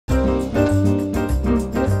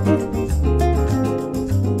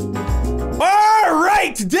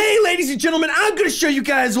Ladies and gentlemen, I'm gonna show you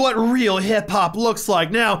guys what real hip-hop looks like.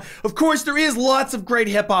 Now, of course, there is lots of great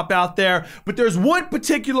hip-hop out there, but there's one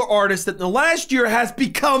particular artist that in the last year has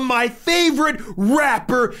become my favorite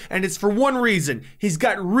rapper, and it's for one reason. He's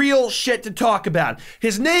got real shit to talk about.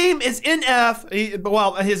 His name is NF,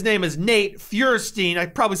 well, his name is Nate Feuerstein. I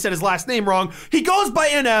probably said his last name wrong. He goes by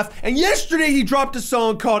NF, and yesterday he dropped a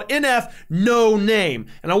song called NF No Name.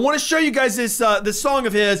 And I want to show you guys this song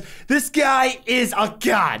of his. This guy is a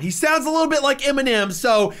god. He sounds a little bit like Eminem,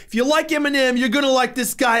 so if you like Eminem, you're gonna like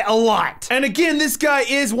this guy a lot. And again, this guy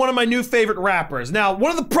is one of my new favorite rappers. Now, one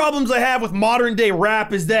of the problems I have with modern day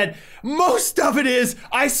rap is that most of it is,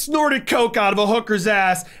 I snorted coke out of a hooker's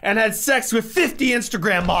ass and had sex with 50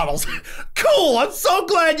 Instagram models. Cool, I'm so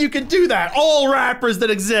glad you can do that. All rappers that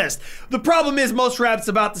exist. The problem is most rap's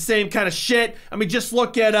about the same kind of shit. I mean, just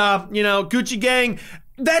look at, you know, Gucci Gang.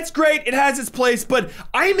 That's great, it has its place, but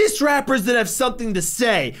I miss rappers that have something to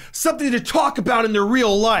say, something to talk about in their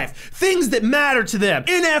real life, things that matter to them.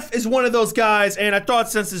 NF is one of those guys, and I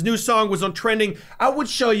thought since his new song was on trending, I would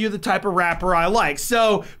show you the type of rapper I like.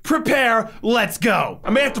 So, prepare, let's go.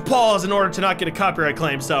 I may have to pause in order to not get a copyright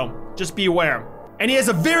claim, so just be aware. And he has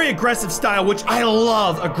a very aggressive style, which I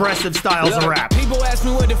love aggressive styles of rap. People ask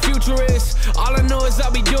me what the future is. All I know is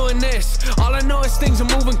I'll be doing this. All I know is things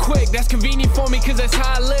are moving quick. That's convenient for me because that's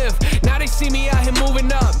how I live. Now they see me out here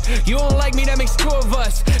moving up. You don't like me, that makes two of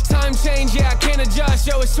us. Time change, yeah, I can't adjust.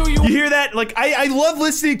 Yo, it's who you hear that? Like, I love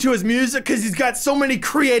listening to his music because he's got so many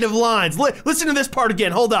creative lines. Listen to this part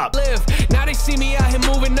again, hold up. Now they see me out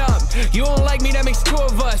here moving up. You don't like me, that makes two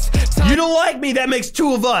of us. You don't like me, that makes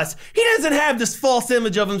two of us. He doesn't have this false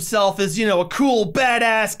image of himself as, you know, a cool,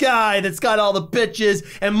 badass guy that's got all the bitches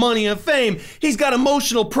and money and fame. He's got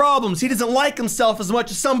emotional problems. He doesn't like himself as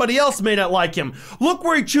much as somebody else may not like him. Look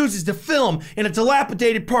where he chooses to film, in a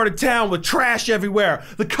dilapidated part of town with trash everywhere.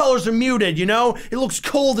 The colors are muted, you know? It looks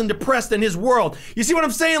cold and depressed in his world. You see what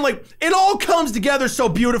I'm saying? Like, it all comes together so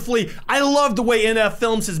beautifully. I love the way NF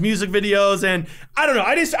films his music videos, and I don't know,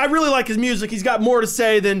 I really like his music. He's got more to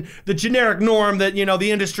say than the generic norm that, you know,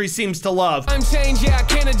 the industry seems to love. I'm changed, yeah, I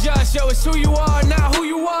can't adjust. Yo, it's who you are, not who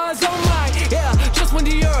you was. Oh my, yeah, just went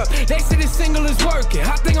to Europe. They say this single is working.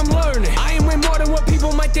 I think I'm learning. I am way more than what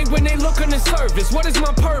people might think when they look on the surface. What is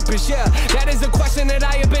my purpose? Yeah, that is a question that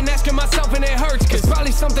I have been asking myself, and it hurts. Cause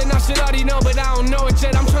probably something I should already know, but I don't know it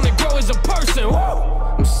yet. I'm trying to grow as a person. Whoa.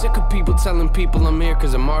 I'm sick of people telling people I'm here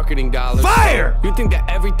cause of marketing dollars. Fire! You think that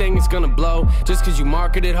everything is gonna blow just cause you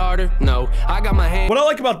market it harder? No, I got my hand. What I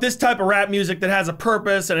like about this type of rap music that has a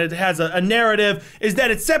purpose and it has a narrative is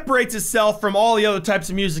that it separates itself from all the other types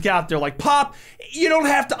of music out there. Like pop, you don't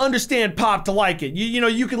have to understand pop to like it. You know,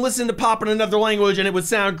 you can listen to pop in another language and it would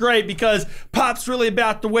sound great because pop's really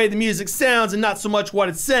about the way the music sounds and not so much what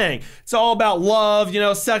it's saying. It's all about love, you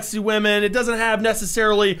know, sexy women. It doesn't have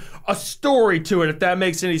necessarily a story to it, if that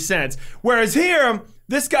makes any sense. Whereas here,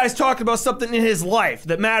 this guy's talking about something in his life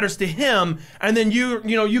that matters to him, and then you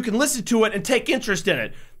know, you can listen to it and take interest in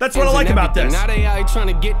it. That's what I like about this. Now they out here trying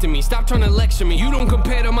to get to me. Stop trying to lecture me. You don't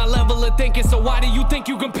compare to my level of thinking, so why do you think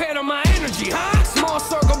you compare to my energy, huh? Small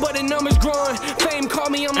circle, but the numbers growing. Fame call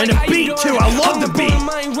me, I'm like, how you doing? And the beat too, I love the beat.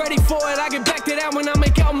 I ain't ready for it. I get back to that when I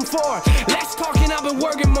make album 4. Less talking, I've been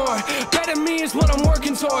working more. Better me is what I'm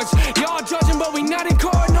working towards. Y'all judging, but we not in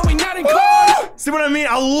court. No, we not in court. See what I mean?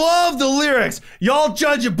 I love the lyrics. Y'all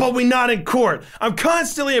judge it, but we not in court. I'm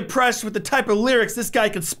constantly impressed with the type of lyrics this guy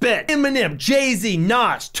can spit. Eminem, Jay-Z,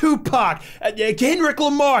 Nas, Tupac, Kendrick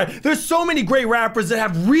Lamar. There's so many great rappers that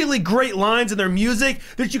have really great lines in their music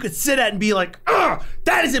that you could sit at and be like, ugh,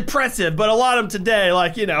 that is impressive. But a lot of them today,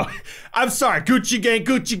 like, you know, I'm sorry, Gucci Gang,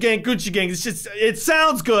 Gucci Gang, Gucci Gang. It's just, it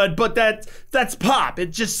sounds good, but that's pop.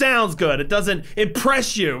 It just sounds good. It doesn't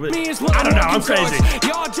impress you. I don't know, I'm crazy.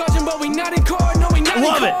 Y'all judging, but we not in court. No, we not in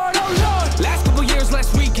court. Oh, Lord. Last couple years, let's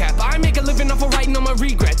recap. I make a living off of writing on my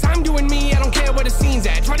regrets. I'm doing me, I don't care where the scene's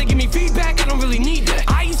at. Try to give me feedback, I don't really need that.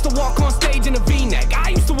 I used to walk on stage in a V-neck. I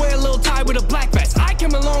used to wear a little tie with a black vest. I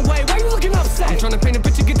came a long way, why you looking upset? I'm trying to paint a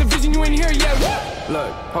picture, get the vision, you ain't here yet.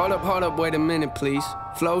 Look, hold up, wait a minute, please.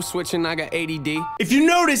 Flow switching, I got ADD. If you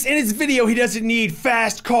notice, in his video, he doesn't need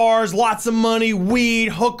fast cars, lots of money, weed,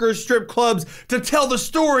 hookers, strip clubs to tell the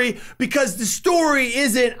story, because the story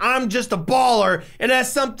isn't, I'm just a baller. It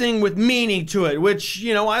has something with meaning to it, which,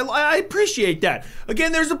 you know, I appreciate that.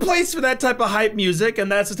 Again, there's a place for that type of hype music,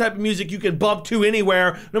 and that's the type of music you can bump to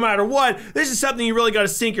anywhere, no matter what. This is something you really got to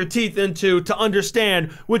sink your teeth into to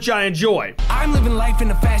understand, which I enjoy. I'm living life in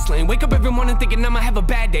the fast lane. Wake up every morning thinking I'ma have a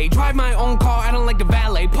bad bad day. Drive my own car, I don't like the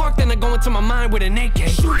valet. Park, then I go into my mind with an AK.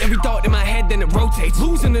 Shoot every thought in my head, then it rotates.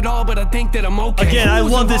 Losing it all, but I think that I'm okay. Again, I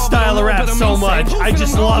love this style of rap so much. I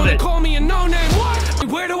just love it. Call me a no-name.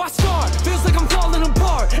 What? Where do I start? Feels like I'm falling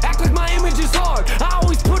apart. Act like my image is hard. I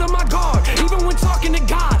always put on my guard, even when talking to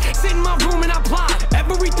God. Sit in my room and I plot.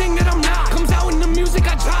 Everything that I'm not comes out in the music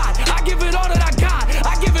I tried. I give it all that I got.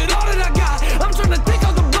 I give it all that I got. I'm trying to think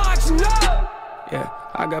of the blocks, no. Yeah,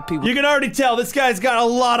 I got people. You can already tell this guy's got a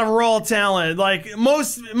lot of raw talent. Like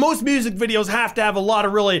most music videos have to have a lot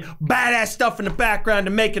of really badass stuff in the background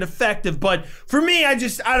to make it effective. But for me, I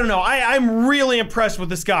don't know. I'm really impressed with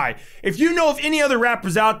this guy. If you know of any other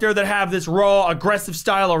rappers out there that have this raw, aggressive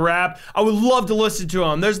style of rap, I would love to listen to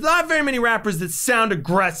them. There's not very many rappers that sound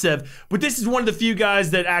aggressive, but this is one of the few guys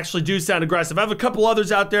that actually do sound aggressive. I have a couple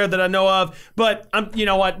others out there that I know of, but you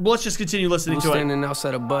know what? Let's just continue listening to it. Standing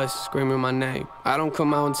outside a bus, screaming my name. I don't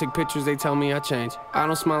come out and take pictures, they tell me I changed. I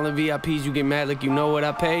don't smile at VIPs, you get mad like you know what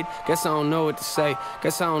I paid. Guess I don't know what to say,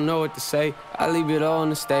 guess I don't know what to say. I leave it all on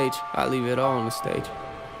the stage, I leave it all on the stage.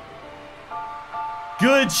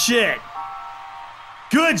 Good shit.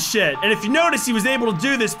 Good shit. And if you notice, he was able to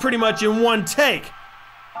do this pretty much in one take.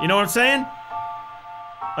 You know what I'm saying?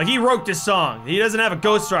 Like, he wrote this song. He doesn't have a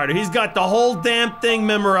ghostwriter. He's got the whole damn thing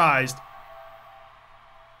memorized.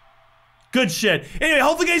 Good shit. Anyway,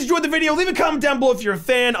 hopefully you guys enjoyed the video. Leave a comment down below if you're a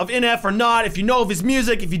fan of NF or not, if you know of his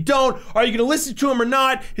music. If you don't, are you gonna listen to him or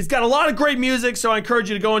not? He's got a lot of great music, so I encourage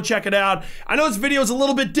you to go and check it out. I know this video is a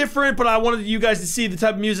little bit different, but I wanted you guys to see the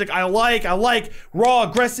type of music I like. I like raw,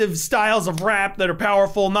 aggressive styles of rap that are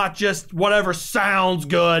powerful, not just whatever sounds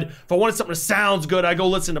good. If I wanted something that sounds good, I go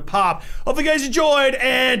listen to pop. Hopefully you guys enjoyed,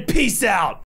 and peace out.